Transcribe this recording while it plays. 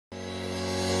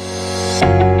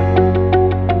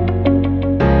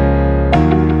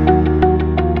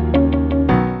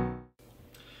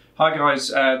Hi guys,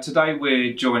 today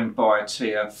we're joined by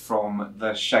Tiah from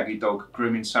the Shaggy Dog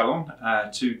Grooming Salon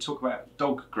to talk about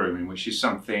dog grooming, which is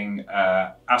something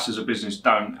us as a business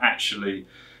don't actually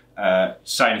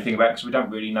say anything about because we don't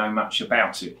really know much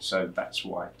about it. So that's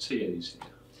why Tiah is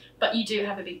here. But you do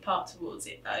have a big part towards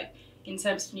it though, in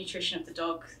terms of nutrition of the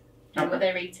dog, what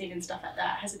they're eating and stuff like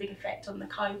that has a big effect on the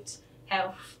coat,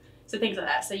 health, so things like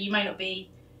that. So you may not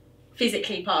be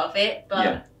physically part of it,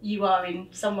 but you are in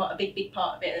somewhat a big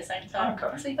part of it at the same time.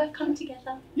 Okay. So you both come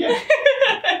together. Yeah.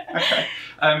 Okay.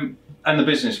 And the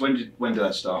business, when did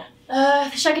that start?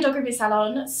 The Shaggy Dog Grooming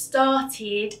Salon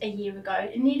started a year ago,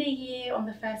 nearly a year on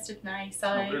the 1st of May.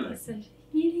 So it's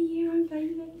nearly a year old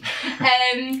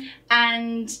baby.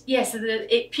 And yeah, so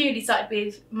it purely started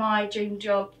with my dream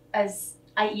job as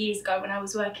 8 years ago when I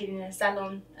was working in a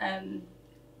salon.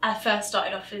 I first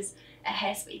started off as a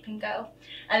hair sweeping girl,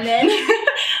 and then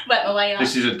worked my way up.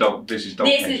 This is dog.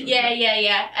 Yeah.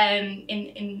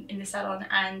 In the salon,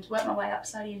 and worked my way up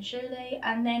slowly and surely,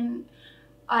 and then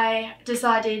I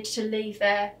decided to leave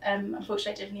there.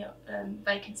 Unfortunately, I didn't have any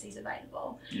vacancies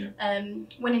available. Yeah.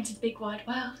 Went into the big wide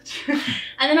world,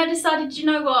 and then I decided, you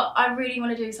know what, I really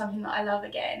want to do something that I love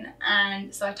again,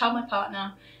 and so I told my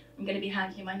partner I'm going to be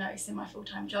handing my notice in my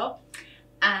full-time job.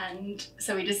 And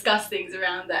so we discussed things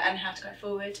around that and how to go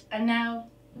forward. And now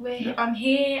I'm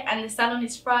here, and the salon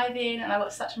is thriving, and I've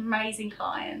got such amazing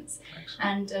clients.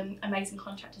 Excellent. And amazing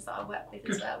contractors that I work with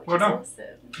as well, which is awesome.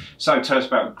 So tell us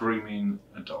about grooming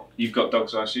a dog. You've got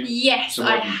dogs, I assume? Yes, so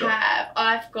I have.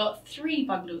 I've got 3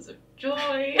 bundles of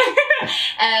joy.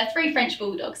 3 French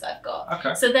bulldogs I've got.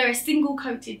 Okay. So they're a single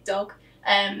coated dog.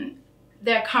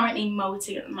 They're currently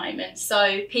molting at the moment,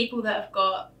 so people that have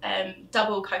got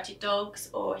double coated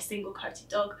dogs or a single coated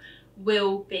dog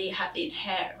will be having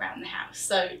hair around the house.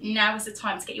 So now is the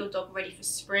time to get your dog ready for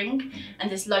spring, and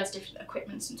there's loads of different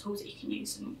equipment and tools that you can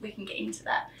use, and we can get into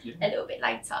that a little bit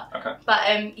later. Okay.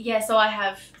 But yeah, so I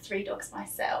have 3 dogs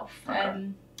myself. Okay.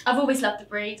 I've always loved the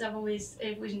breed, I've always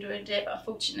enjoyed it, but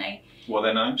unfortunately... What are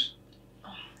their names?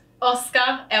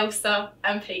 Oscar, Elsa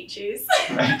and Peaches.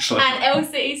 Excellent. And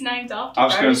Elsa is named after I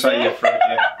was going to say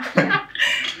yeah.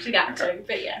 She got to,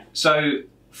 but yeah. So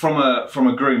from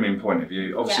a grooming point of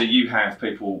view, obviously you have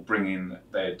people bringing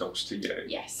their dogs to you.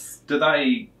 Yes. Do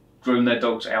they groom their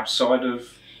dogs outside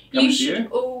of you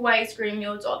should always groom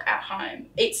your dog at home.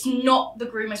 It's not the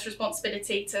groomer's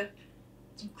responsibility to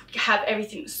have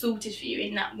everything sorted for you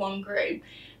in that one groom.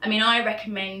 I mean, I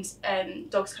recommend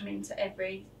dogs come into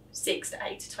every 6 to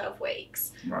 8 to 12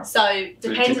 weeks. Right. So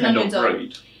depending on your dog.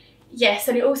 Breed. Yes,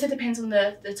 and it also depends on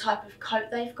the type of coat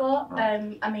they've got.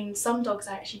 Right. I mean, some dogs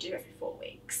I actually do every 4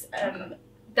 weeks.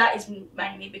 That is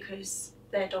mainly because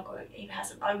their dog either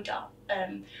has an odour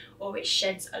or it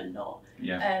sheds a lot.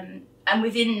 Yeah. And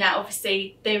within that,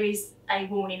 obviously, there is a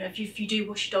warning of if you do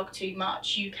wash your dog too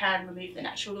much, you can remove the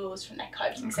natural oils from their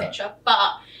coat, etc.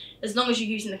 But as long as you're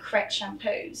using the correct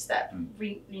shampoos that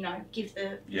give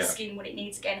the skin what it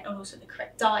needs again, and also the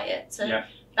correct diet to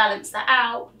balance that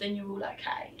out, then you're all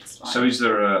okay. It's fine. So is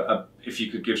there if you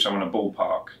could give someone a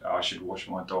ballpark, I should wash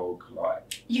my dog,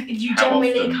 like you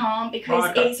generally can't,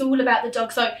 because it's all about the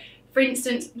dog. So for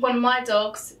instance, one of my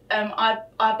dogs, I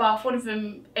bath one of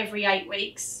them every 8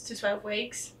 weeks to 12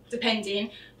 weeks,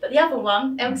 depending. But the other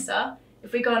one, Elsa,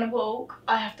 if we go on a walk,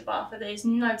 I have to bath her. There's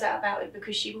no doubt about it,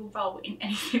 because she will roll in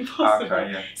anything possible.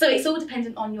 Okay, yeah. So it's all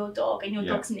dependent on your dog and your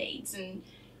dog's needs. And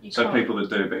so people that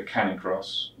do a bit of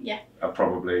canicross are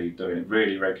probably doing it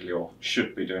really regularly, or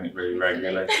should be doing it really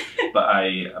regularly. But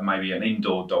maybe an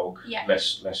indoor dog,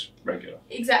 less regular.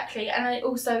 Exactly. And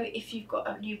also, if you've got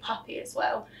a new puppy as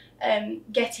well,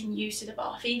 getting used to the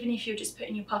bath, even if you're just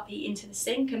putting your puppy into the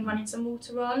sink and running some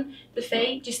water on the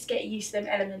feet, just get used to them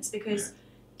elements, because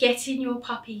getting your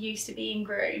puppy used to being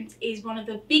groomed is one of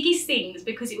the biggest things,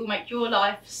 because it will make your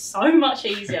life so much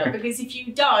easier. Because if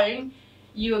you don't,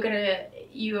 you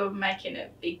are making a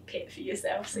big pit for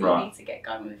yourself. So you need to get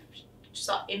going with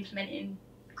start implementing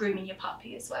grooming your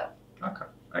puppy as well. Okay,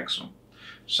 excellent.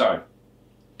 So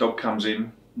dog comes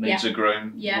in, needs a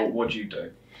groom. Yeah. What do you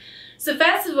do? So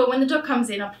first of all, when the dog comes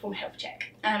in, I perform a health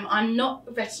check. I'm not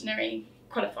veterinary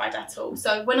qualified at all.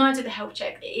 So when I do the health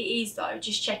check, it is though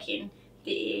just checking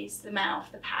the ears, the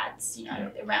mouth, the pads,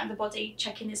 around the body,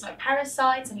 checking there's no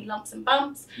parasites, any lumps and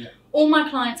bumps. Yeah. All my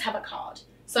clients have a card.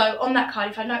 So on that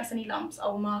card, if I notice any lumps,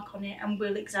 I'll mark on it and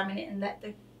we'll examine it and let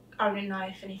the owner know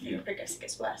if anything progressively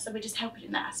gets worse. So we're just helping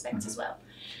in that aspect as well.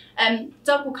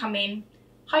 Dog will come in,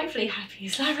 hopefully happy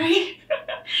as Larry,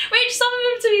 which some of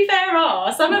them, to be fair,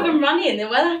 are. Some of them run in, they're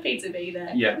well happy to be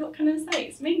there. Yeah. What can I say?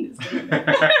 It's mean.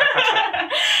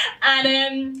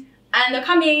 And And they'll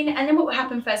come in, and then what will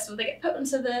happen first of all, they get put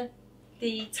onto the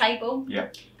table. Yeah.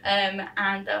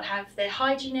 And they'll have their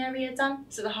hygiene area done.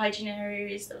 So the hygiene area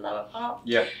is the lower part.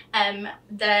 Yeah.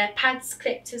 Their pads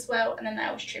clipped as well, and their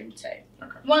nails trimmed too.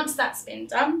 Okay. Once that's been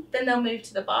done, then they'll move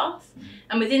to the bath.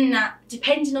 And within that,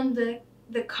 depending on the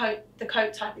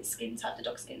coat type, its skin type, the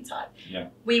dog skin type, yeah,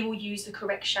 we will use the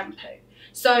correct shampoo.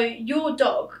 So your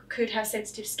dog could have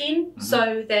sensitive skin,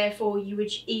 so therefore you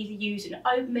would either use an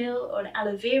oatmeal or an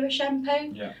aloe vera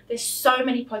shampoo. Yeah. There's so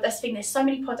many that's the thing, there's so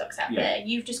many products out there.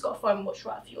 You've just got to find what's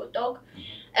right for your dog.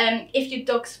 If your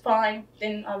dog's fine,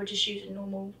 then I would just use a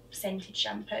normal scented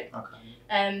shampoo.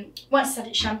 Okay. Once it's had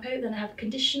its shampoo, then I have a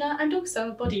conditioner and also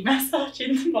a body massage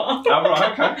in the bath. Oh,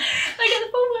 right, okay. I get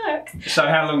the full works. So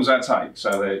how long does that take?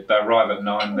 So they arrive at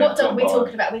 9. What dog are we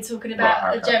talking about? Are we talking about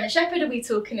right, a German Shepherd? Are we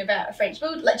talking about a French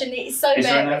Bulldog? Like, it's so Is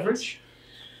there an varied. average?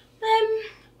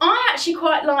 I actually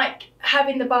quite like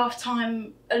having the bath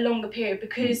time a longer period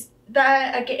because they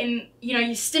are getting,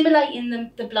 you're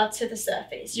stimulating the blood to the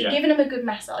surface. You're giving them a good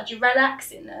massage. You're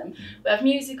relaxing them. We have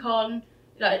music on.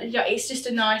 Like, it's just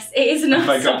it is a nice.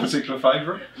 Have they got a particular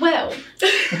favourite? Well,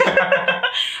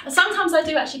 sometimes I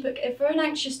do actually put, if an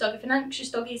anxious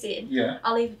dog is in,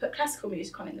 I'll either put classical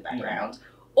music on in the background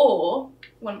or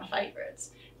one of my favourites,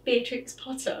 Beatrix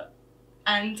Potter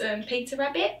and Peter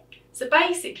Rabbit. So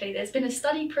basically, there's been a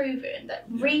study proving that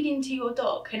reading to your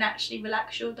dog can actually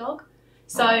relax your dog.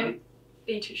 So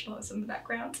Beatrix Potter's in the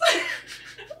background.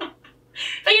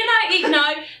 But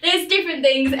there's different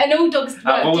things, and all dogs work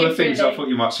all differently. the things I thought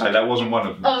you might say, that wasn't one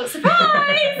of them. Oh,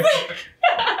 surprise!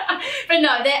 But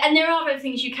no, there are other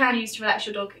things you can use to relax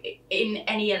your dog in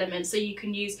any element. So you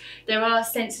can use, there are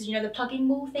sensors, the plug-in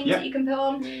wall things that you can put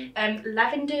on.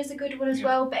 Lavender is a good one as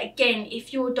well. But again,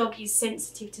 if your dog is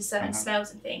sensitive to certain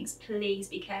smells and things, please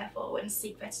be careful and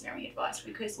seek veterinary advice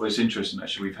because... Well, it's interesting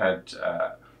actually. We've had,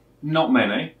 not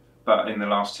many, but in the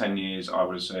last 10 years, I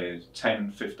would say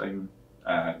 10, 15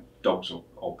 dogs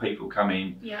or people come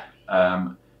in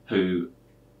who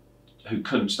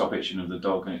couldn't stop itching of the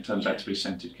dog, and it turns out to be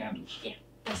scented candles. Yeah,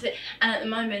 that's it. And at the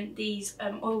moment, these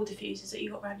oil diffusers that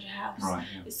you've got around your house,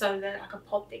 so they're like a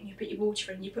pod thing. You put your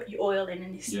water in, you put your oil in,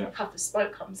 and this puff of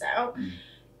smoke comes out.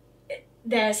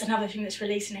 There's another thing that's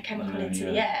releasing a chemical into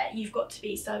the air. You've got to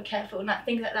be so careful, and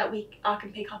things like that I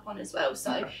can pick up on as well.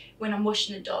 So when I'm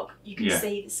washing the dog, you can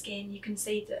see the skin, you can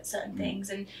see that certain things,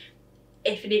 and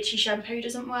if an itchy shampoo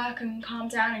doesn't work and calm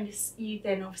down, and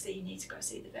then obviously you need to go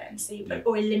see the vet and see,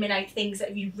 or eliminate things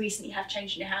that you recently have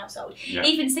changed in your household.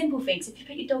 Even simple things. If you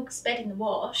put your dog's bed in the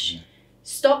wash,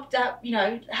 stop that.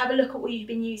 Have a look at what you've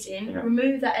been using,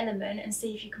 remove that element, and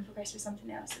see if you can progress with something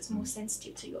else that's more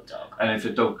sensitive to your dog. And if a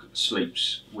dog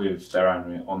sleeps with their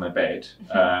owner on their bed,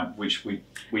 which we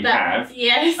have,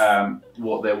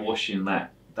 what they're washing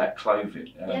that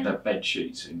clothing, the bed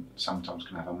sheets in, sometimes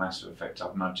can have a massive effect.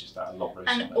 I've noticed that a lot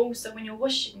recently. And also when you're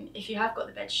washing, if you have got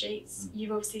the bed sheets,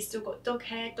 you've obviously still got dog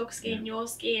hair, dog skin, your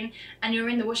skin, and you're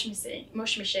in the washing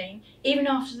machine. Even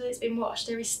after it's been washed,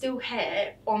 there is still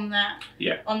hair on that,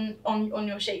 on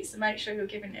your sheets. So make sure you're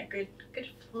giving it a good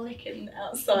flicking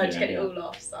outside to get it all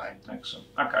off. So excellent.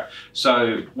 Okay,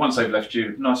 so once they've left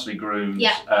you nicely groomed,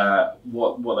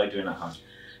 what are they doing at home?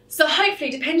 So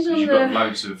hopefully, depending on you've got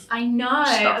loads of I know,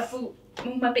 stuff. I bought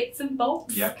all my bits and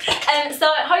bobs. Yeah.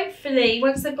 So hopefully,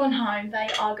 once they've gone home, they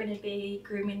are going to be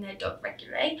grooming their dog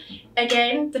regularly.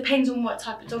 Again, depends on what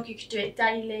type of dog. You could do it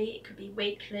daily, it could be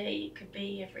weekly, it could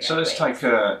be every So other let's week.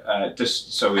 take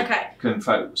just so we can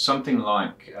focus, something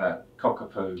like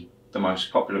Cockapoo, the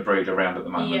most popular breed around at the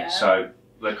moment. Yeah. So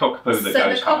the Cockapoo that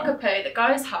goes home. So the Cockapoo that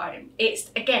goes home, it's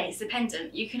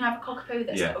dependent. You can have a Cockapoo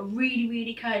that's got a really,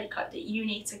 really curly coat that you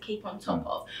need to keep on top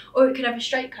of. Or it could have a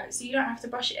straight coat, so you don't have to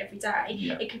brush it every day.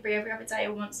 Yeah. It could be every other day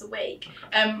or once a week.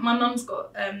 Okay. My mum's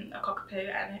got a Cockapoo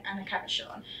and a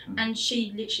Cabochon, and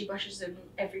she literally brushes them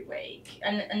every week.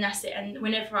 And that's it. And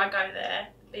whenever I go there,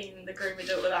 being the groomer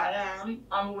daughter that I am,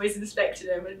 I'm always inspecting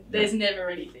them, and there's never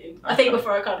anything. Okay. I think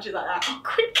before I come, she's like that, oh,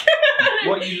 quick.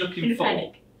 What are you looking for?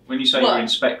 Panic. When you say you're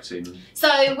inspecting?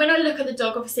 So when I look at the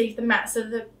dog, obviously the mats, so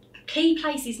the key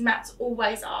places mats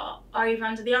always are either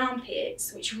under the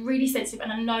armpits, which are really sensitive,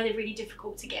 and I know they're really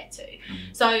difficult to get to.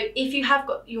 So if you have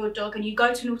got your dog and you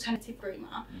go to an alternative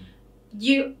groomer,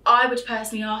 I would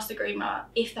personally ask the groomer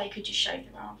if they could just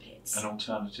shave their armpits. An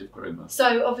alternative groomer?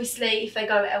 So obviously if they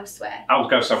go elsewhere. I'll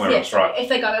go somewhere else, right. If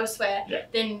they go elsewhere,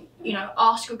 then,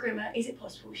 ask your groomer, is it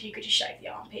possible if you could just shave the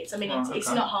armpits? I mean, it's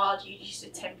not hard, you just a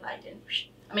template and...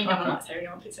 I mean, no one likes hairy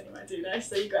armpits anyway, do they?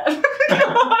 So you grab.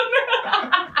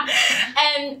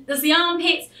 There's the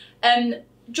armpits.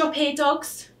 Drop ear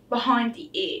dogs. behind the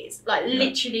ears, like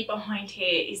literally behind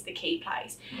here is the key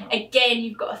place. Again,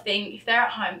 you've got to think, if they're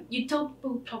at home, your dog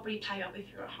will probably play up if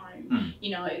you're at home.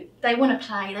 You know, they want to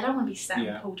play, they don't want to be sat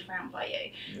and pulled around by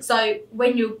you. So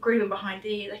when you're grooming behind the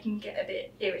ear, they can get a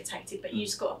bit irritated, but you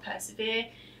just got to persevere.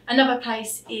 Another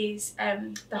place is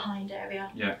the hind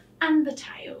area and the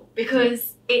tail,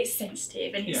 because it's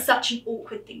sensitive and it's such an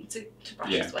awkward thing to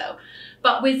brush as well.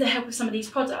 But with the help of some of these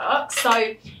products,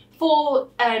 so for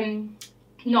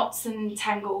knots and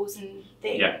tangles and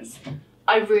things,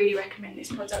 I really recommend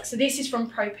this product. So this is from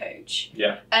Pro Pooch.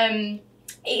 It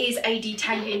is a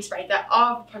detangling spray. There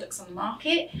are other products on the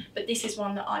market, but this is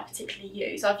one that I particularly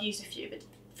use. I've used a few, but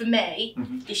for me,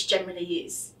 this generally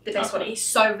is the best one. It is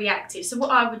so reactive. So what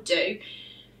I would do,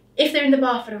 if they're in the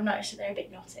bath and I'll notice that they're a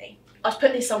bit knotty, I'd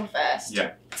put this on first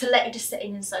to let it just set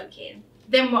in and soak in.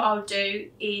 Then what I'll do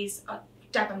is I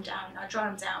dab them down, I dry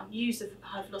them down, use the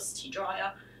high velocity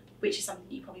dryer, which is something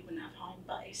you probably wouldn't have home,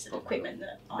 but it's the equipment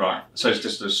that I have. So it's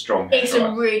just a strong hair It's dryer.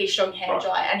 a really strong hair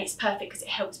dryer, and it's perfect because it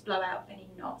helps blow out any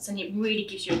knots, and it really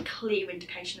gives you a clear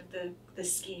indication of the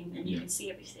skin, and you can see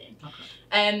everything.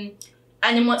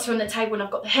 And then once we're on the table and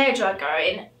I've got the hairdryer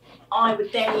going, I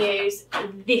would then use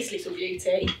this little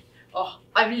beauty. Oh,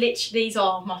 these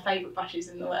are my favourite brushes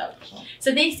in the world.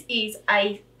 So this is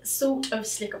a sort of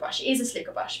slicker brush. It is a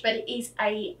slicker brush, but it is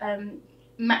a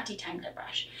matte detangler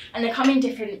brush. And they come in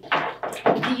different,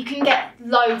 you can get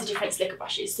loads of different slicker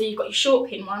brushes. So you've got your short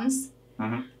pin ones,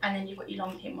 and then you've got your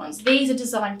long pin ones. These are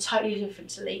designed totally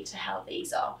differently to how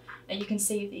these are. And you can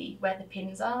see where the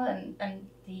pins are and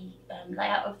the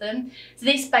layout of them. So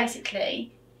this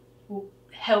basically will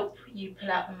help you pull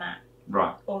out the mat.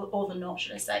 Or the knot,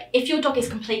 should I say. If your dog is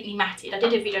completely matted, I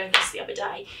did a video on this the other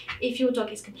day, if your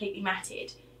dog is completely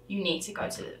matted, you need to go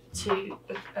to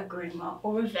a groomer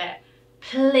or a vet.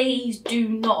 Please do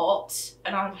not,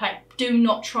 and I'm playing, do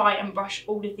not try and brush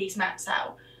all of these mats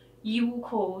out. You will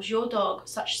cause your dog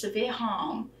such severe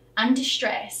harm and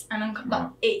distress, and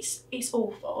it's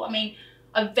awful. I mean,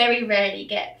 I very rarely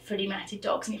get fully matted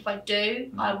dogs, and if I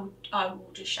do, I will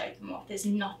just shake them off. There's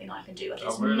nothing I can do.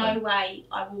 There's no way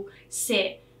I will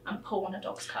sit and pull on a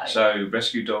dog's coat. So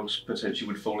rescue dogs potentially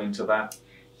would fall into that?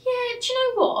 Yeah, do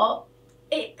you know what?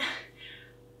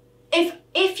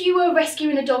 If you were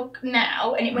rescuing a dog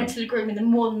now and it went to the grooming, then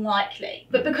more than likely.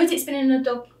 But because it's been in a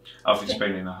dog... If it's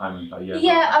been in a home and play,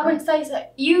 I wouldn't say so.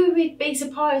 You would be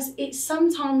surprised. It's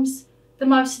sometimes the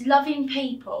most loving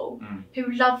people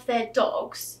who love their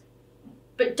dogs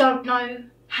but don't know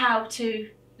how to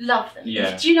love them.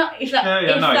 Do you know if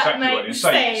that makes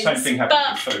sense? Same thing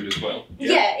happens with food as well.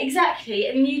 Yeah, exactly.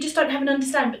 And you just don't have an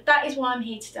understanding. But that is why I'm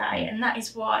here today, and that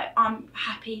is why I'm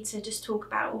happy to just talk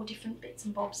about all different bits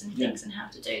and bobs and things and how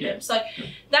to do them. So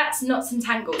that's knots and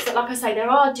tangles. But like I say, there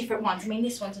are different ones. I mean,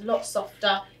 this one's a lot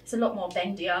softer. It's a lot more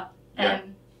bendier.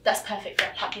 That's perfect for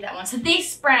a puppy, that one. So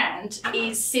this brand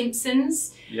is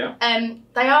Simpsons. They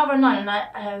are online,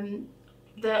 and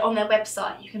on their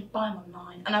website you can buy them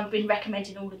online, and I've been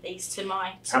recommending all of these to my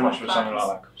clients. How much would something like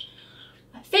that cost?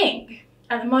 I think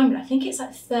at the moment it's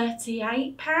like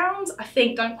 £38. I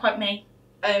think, don't quote me.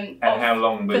 And how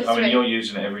long? I mean, you're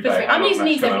using it every day. I'm using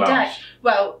these every day.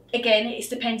 Well, again, it's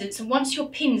dependent. So once your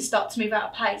pins start to move out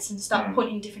of place and start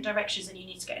pointing in different directions, then you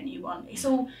need to get a new one. It's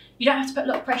all, you don't have to put a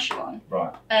lot of pressure on.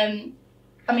 I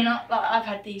mean, I've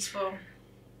had these for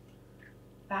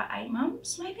about 8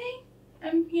 months, maybe.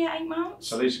 8 months.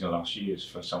 So these are going to last years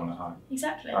for someone at home.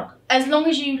 Exactly. As long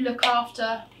as you look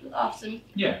after them.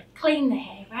 Clean the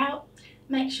hair out.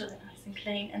 Make sure they're nice and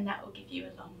clean, and that will give you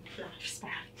a long lifespan.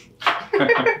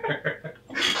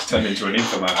 It's turned into an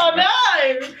infomercial. Oh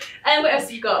no! And what else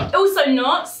have you got? Also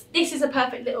knots. This is a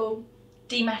perfect little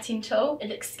dematting tool. It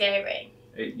looks scary.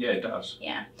 It does.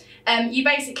 Yeah. You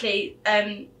basically,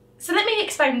 so let me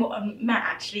explain what a mat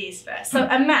actually is first. So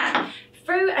a mat,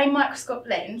 through a microscope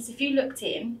lens, if you looked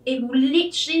in, it will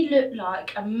literally look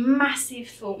like a massive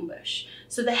thorn bush.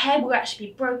 So the hair will actually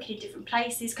be broken in different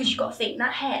places, because you've got to think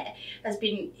that hair has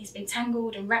been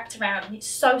tangled and wrapped around, and it's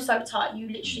so tight you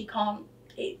literally can't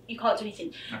do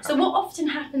anything. So what often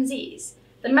happens is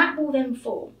the mat will then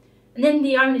fall, and then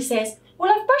the owner says,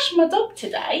 well, I've brushed my dog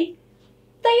today.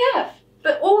 They have.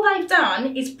 But all they've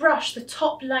done is brush the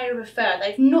top layer of fur.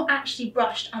 They've not actually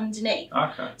brushed underneath.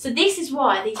 So this is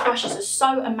why these brushes are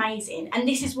so amazing, and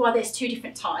this is why there's 2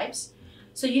 different types.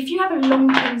 So if you have a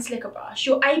long pin slicker brush,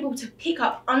 you're able to pick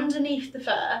up underneath the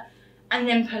fur and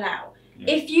then pull out.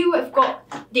 If you have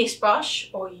got this brush,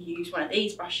 or you use one of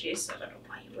these brushes, I don't know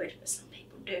why you would, but some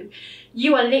people do,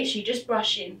 you are literally just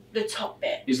brushing the top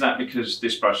bit. Is that because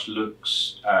this brush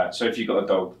looks, so if you've got a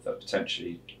dog that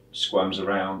potentially squirms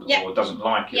around Yep. or doesn't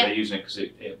like it, Yep. they're using it because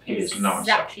it appears nicer.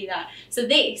 Exactly that. So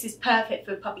this is perfect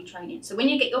for puppy training. So when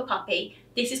you get your puppy,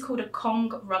 this is called a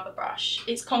Kong rubber brush.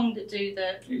 It's Kong that do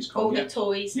all the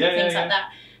toys and things like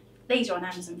that. These are on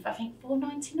Amazon for I think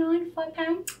 £4.99,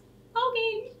 £5.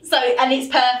 Bargain. So, and it's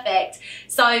perfect.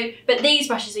 So, but these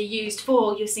brushes are used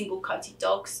for your single coated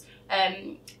dogs.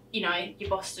 You know, your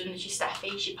Bostons, your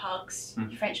Staffies, your Pugs,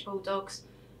 your French Bulldogs.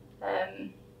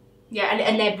 Yeah,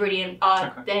 and they're brilliant.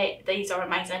 These are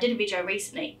amazing. I did a video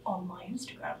recently on my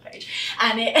Instagram page,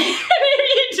 and if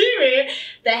you do it,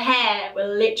 the hair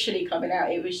will literally coming out.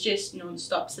 It was just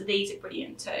non-stop. So these are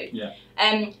brilliant too. Yeah.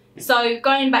 So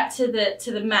going back to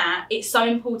the mat, it's so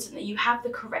important that you have the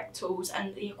correct tools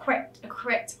and the correct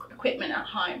equipment at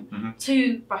home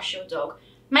to brush your dog.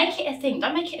 Make it a thing.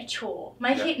 Don't make it a chore.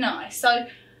 Make it nice. So,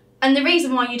 and the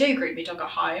reason why you do groom your dog at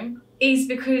home is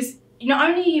because not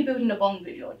only are you building a bond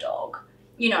with your dog,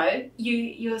 you know,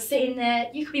 you're sitting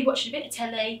there, you could be watching a bit of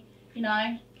telly, you know,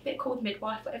 a bit called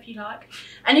midwife, whatever you like,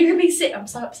 and you could be sitting, I'm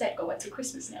so upset, gotta wait till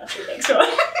Christmas now till next one.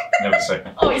 Never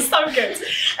second. Oh, it's so good.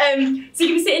 So you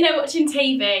can be sitting there watching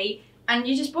TV and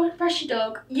you just brush your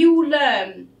dog. You will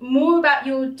learn more about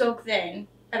your dog then,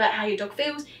 about how your dog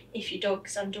feels, if your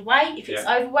dog's underweight, if it's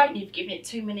overweight and you've given it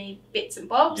too many bits and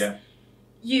bobs. Yeah.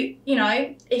 You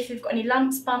know, if you've got any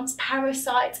lumps, bumps,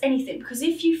 parasites, anything, because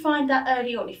if you find that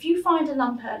early on, if you find a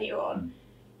lump earlier on,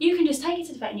 you can just take it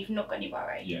to the vet and you've not got any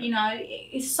worry. Yeah. You know,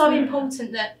 it's so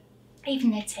important that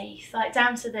even their teeth, like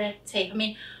down to their teeth. I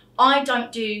mean, I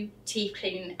don't do teeth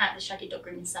cleaning at the Shaggy Dog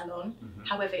Grooming Salon.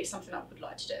 However, it's something I would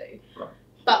like to do. Right.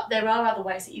 But there are other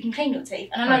ways that you can clean your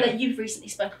teeth. And I know that you've recently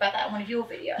spoke about that in one of your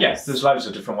videos. Yes, there's loads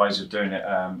of different ways of doing it,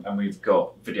 and we've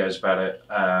got videos about it.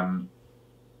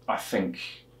 I think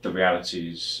the reality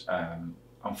is,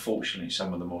 unfortunately,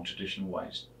 some of the more traditional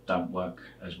ways don't work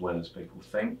as well as people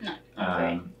think. No,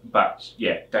 I agree. But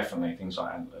yeah, definitely things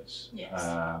like antlers, Yes.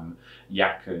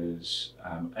 yakkers,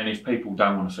 and if people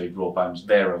don't want to feed raw bones,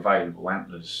 they're available.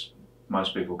 Antlers,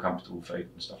 most people are comfortable feeding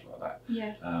and stuff like that.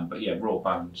 Yeah. But yeah, raw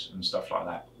bones and stuff like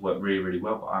that work really, really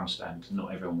well. But I understand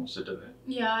not everyone wants to do it.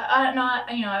 Yeah,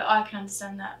 I can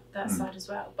understand that side as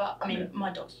well. But I mean,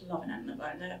 my dogs love an antler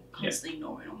bone. They're constantly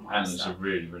gnawing on my Antlers are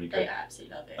really, really good. They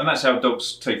absolutely love it. And that's how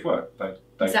dogs' teeth work. They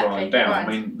grind down. Right. I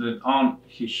mean, there aren't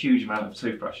a huge amount of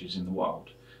toothbrushes in the world.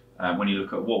 When you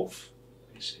look at a wolf,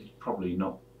 it's probably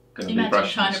not going to be brushing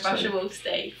his trying to brush teeth. a wolf's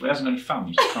teeth. Well, it hasn't got any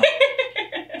thumbs.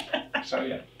 So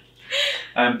yeah.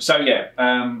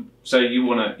 So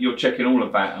you're checking all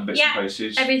of that and bits and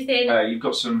pieces. Everything. You've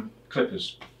got some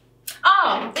clippers.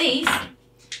 Oh,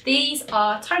 these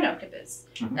are toenail clippers.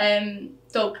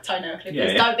 Dog toenail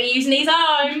clippers. Don't be using these at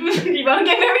home. You won't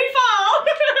get very far.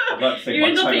 I'd like to think You my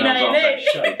end up in toenails aren't that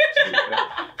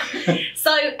shape.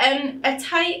 So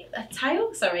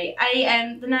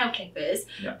the nail clippers.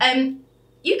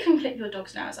 You can clip your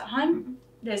dog's nails at home.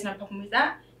 There's no problem with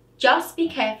that. Just be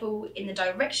careful in the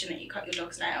direction that you cut your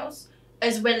dog's nails,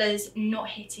 as well as not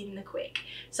hitting the quick.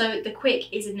 So the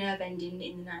quick is a nerve ending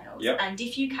in the nails, and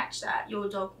if you catch that, your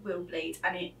dog will bleed,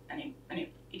 and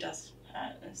it does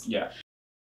hurt us. Yeah.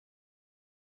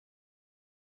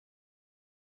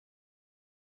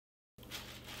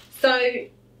 So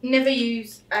never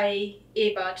use a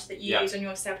earbud that you use on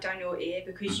yourself down your ear,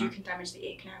 because you can damage the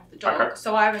ear canal of the dog. Okay.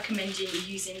 So I recommend you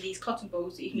using these cotton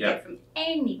balls that you can get from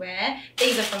anywhere.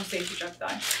 These are from Superdrug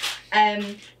though.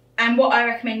 And what I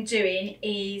recommend doing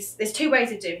is, there's two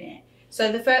ways of doing it.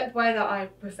 So the first way that I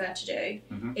prefer to do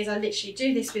is I literally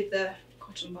do this with the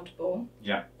cotton bud ball.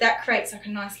 Yeah. That creates like a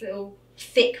nice little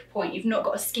thick point. You've not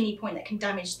got a skinny point that can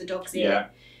damage the dog's ear.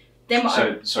 Then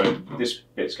what so this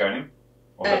bit's going in?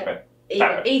 Or that bit?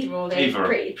 Either or, they're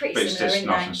pretty but similar, just aren't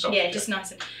nice they? and soft, just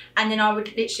nice. And then I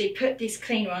would literally put this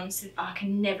cleaner on. So I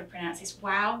can never pronounce this.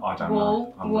 Wow. I don't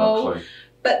know. I've no clue.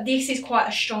 But this is quite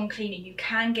a strong cleaner. You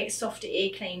can get softer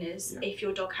ear cleaners if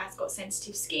your dog has got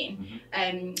sensitive skin.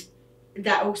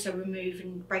 That also remove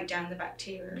and break down the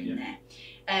bacteria in there.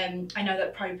 I know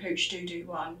that Pro Pooch do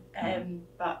one,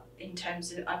 but in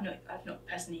terms of, I've not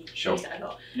personally used it a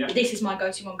lot. But this is my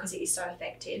go-to one because it is so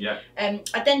effective.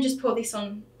 I then just pour this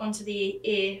onto the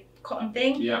ear cotton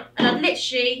thing, and I'd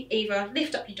literally either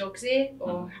lift up your dog's ear,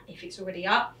 or if it's already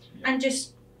up, and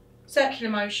just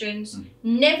circular motions.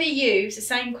 Never use the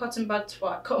same cotton ball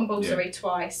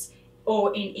twice,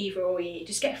 or in either or ear.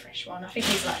 Just get a fresh one. I think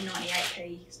it's like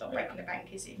 98p. It's not breaking the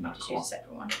bank, is it? No, just use a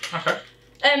separate one. Okay.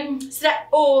 So that,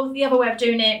 or the other way of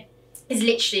doing it is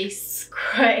literally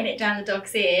squirting it down the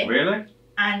dog's ear. Really?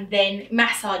 And then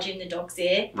massaging the dog's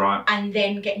ear. Right. And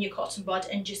then getting your cotton bud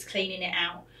and just cleaning it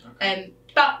out. Okay.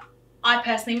 But I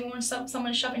personally want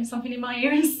someone shoving something in my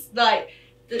ear and like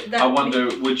I wonder,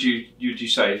 would you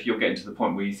say if you're getting to the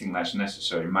point where you think that's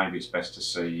necessary, maybe it's best to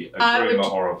see a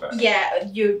groomer or a vet? Yeah,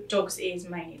 your dog's ears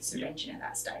may need syringing at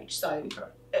that stage. So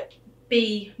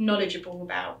be knowledgeable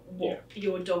about what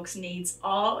your dog's needs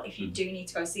are. If you do need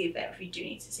to go see a vet, if you do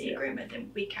need to see a groomer,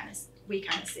 then we can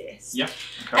assist. Yeah.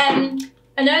 Okay.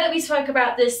 I know that we spoke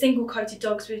about the single coated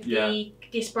dogs with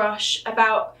this brush.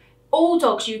 About all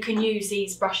dogs, you can use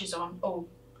these brushes on. All,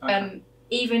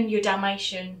 even your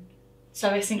Dalmatian. So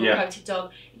a single coated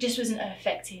dog, it just wasn't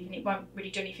effective and it won't really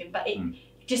do anything. But it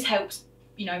just helps,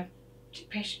 you know,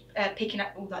 picking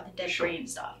up all like the debris and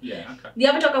stuff. Yeah. Okay. The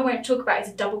other dog I want to talk about is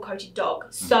a double coated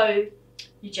dog. So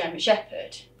your German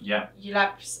Shepherd. Yeah. Your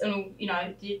Labs and all, you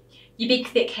know, your big,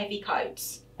 thick, heavy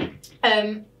coats.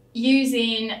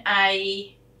 Using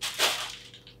either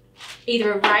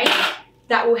a rake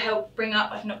that will help bring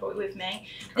up. I've not got it with me.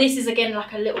 Okay. This is again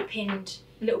like a little pin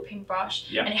brush,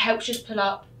 and it helps just pull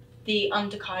up the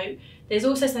undercoat. There's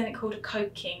also something called a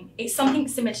coat king. It's something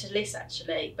similar to this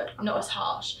actually, but not as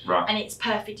harsh. Right. And it's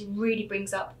perfect. It really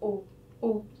brings up all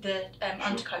the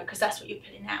undercoat because that's what you're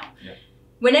pulling out. Yeah.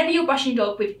 Whenever you're brushing your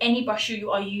dog with any brush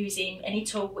you are using, any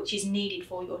tool which is needed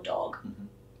for your dog,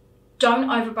 don't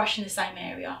overbrush in the same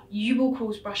area. You will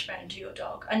cause brush burn to your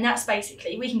dog. And that's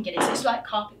basically, we can get it, so it's like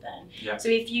carpet burn. Yeah. So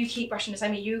if you keep brushing the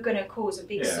same area, you're gonna cause a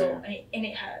big sore and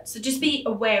it hurts. So just be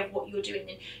aware of what you're doing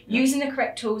and using the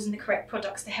correct tools and the correct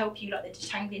products to help you, like the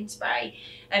detangling spray.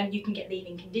 You can get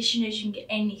leave-in conditioners, you can get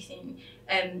anything.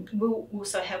 Will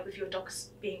also help with your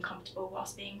dogs being comfortable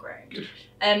whilst being groomed.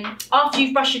 After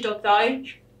you've brushed your dog though,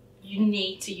 you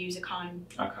need to use a comb.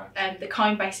 Okay. The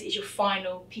comb basically is your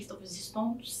final piece of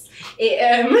resistance.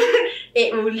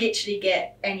 It will literally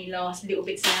get any last little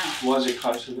bits out. What is it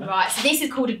called? Right, so this is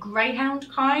called a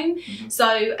greyhound comb. So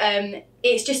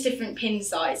it's just different pin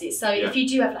sizes. So if you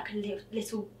do have like a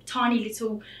tiny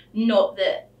little knot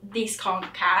that this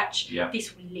can't catch,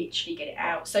 this will literally get it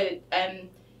out. So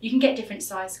you can get different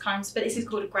size combs, but this is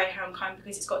called a greyhound comb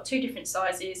because it's got 2 different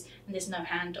sizes and there's no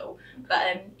handle.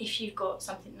 But if you've got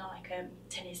something like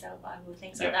tennis elbow or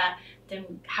things like that,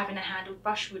 then having a handled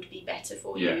brush would be better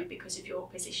for you because of your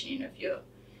positioning of your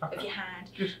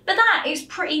hand. But that is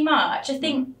pretty much, I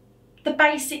think, the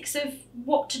basics of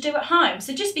what to do at home.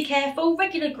 So just be careful,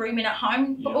 regular grooming at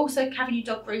home, but also having your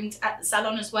dog groomed at the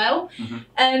salon as well.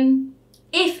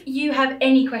 If you have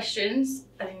any questions,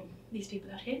 these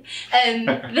people out here,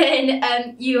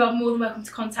 then you are more than welcome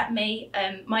to contact me.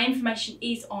 My information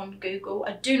is on Google.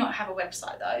 I do not have a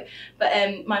website though, but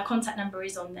my contact number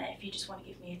is on there if you just want to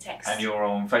give me a text. And you're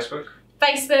on Facebook?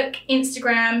 Facebook,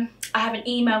 Instagram. I have an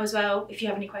email as well if you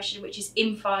have any questions, which is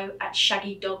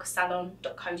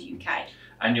info@shaggydogsalon.co.uk.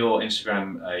 And your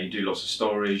Instagram, you do lots of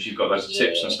stories, you've got loads of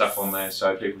tips and stuff on there,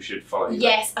 so people should follow you.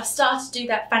 Yes, I've started to do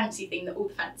that fancy thing that all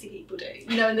the fancy people do,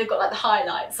 you know, and they've got like the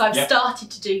highlights. So I've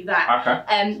started to do that.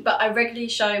 Okay. But I regularly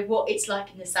show what it's like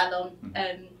in the salon.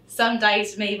 Some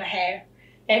days, me, my hair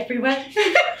everywhere.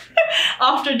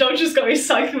 After a dog just got me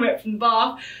soaking wet from the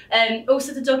bath.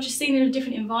 Also the dog just seen in a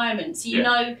different environment, so you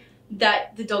know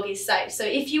that the dog is safe. So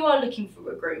if you are looking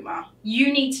for a groomer,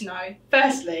 you need to know,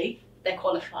 firstly, they're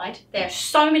qualified. There are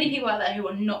so many people out there who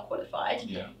are not qualified,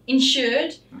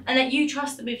 insured, and that you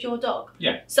trust them with your dog.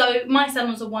 So my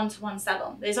salon's a one-to-one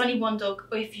salon. There's only one dog,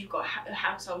 or if you've got a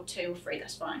household 2 or 3,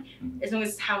 that's fine. As long as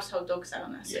it's a household dog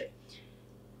salon, that's it.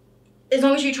 As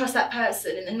long as you trust that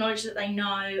person and the knowledge that they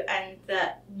know and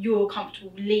that you're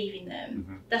comfortable leaving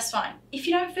them, that's fine. If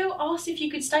you don't feel, ask if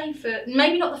you could stay for,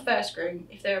 maybe not the first groom,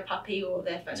 if they're a puppy or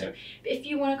their first groom, but if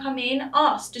you want to come in,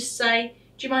 ask, just say,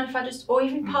 do you mind if I just, or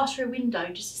even pass through a window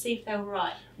just to see if they're all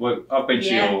right? Well, I've been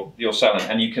to your salon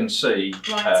and you can see,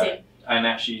 and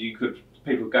actually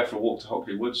people go for a walk to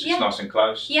Hockley Woods, it's nice and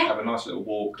close, have a nice little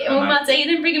walk. Get them all muddy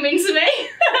and then bring them into me.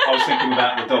 I was thinking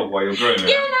about the dog while you're grooming.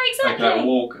 Yeah, no, exactly. Take a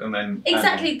walk and then...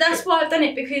 Exactly, that's why I've done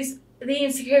it, because the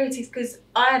insecurities, because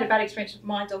I had a bad experience with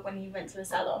my dog when he went to the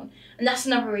salon, and that's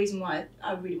another reason why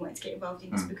I really wanted to get involved in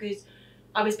this, because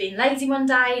I was being lazy one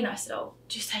day and I said, oh,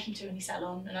 just take him to any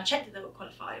salon, and I checked that they were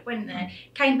qualified, went there,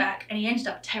 came back, and he ended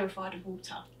up terrified of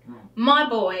water. My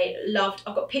boy loved,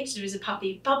 I've got pictures of him as a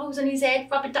puppy, bubbles on his head,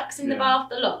 rubber ducks in the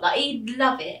bath, a lot, like he'd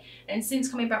love it. And since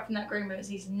coming back from that groomer's,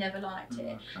 he's never liked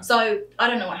it. So I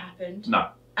don't know what happened.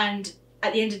 And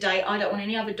at the end of the day, I don't want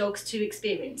any other dogs to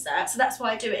experience that. So that's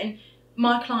why I do it. And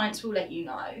my clients will let you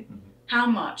know how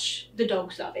much the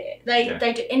dogs love it. They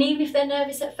do, and even if they're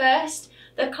nervous at first,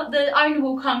 the owner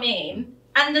will come in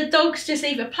and the dog's just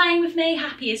either playing with me,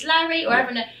 happy as Larry, or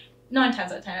having a, 9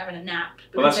 times out of 10, having a nap.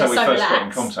 Well, that's how we first got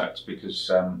in contact, because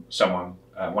someone,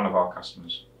 one of our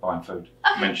customers buying food,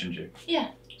 mentioned you.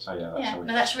 So yeah,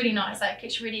 that's really nice. Like,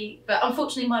 it's really, but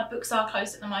unfortunately my books are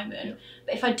closed at the moment. Yeah.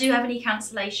 But if I do have any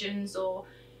cancellations or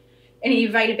any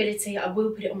availability, I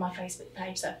will put it on my Facebook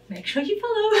page. So make sure you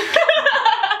follow.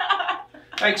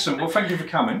 Excellent. Well, thank you for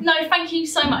coming. No, thank you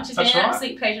so much. It's been an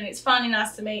absolute pleasure, and it's finally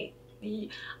nice to meet the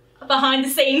behind the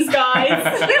scenes guys,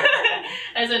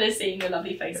 as well as seeing your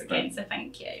lovely face again. So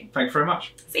thank you. Thank you very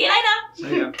much. See you later.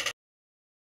 See ya.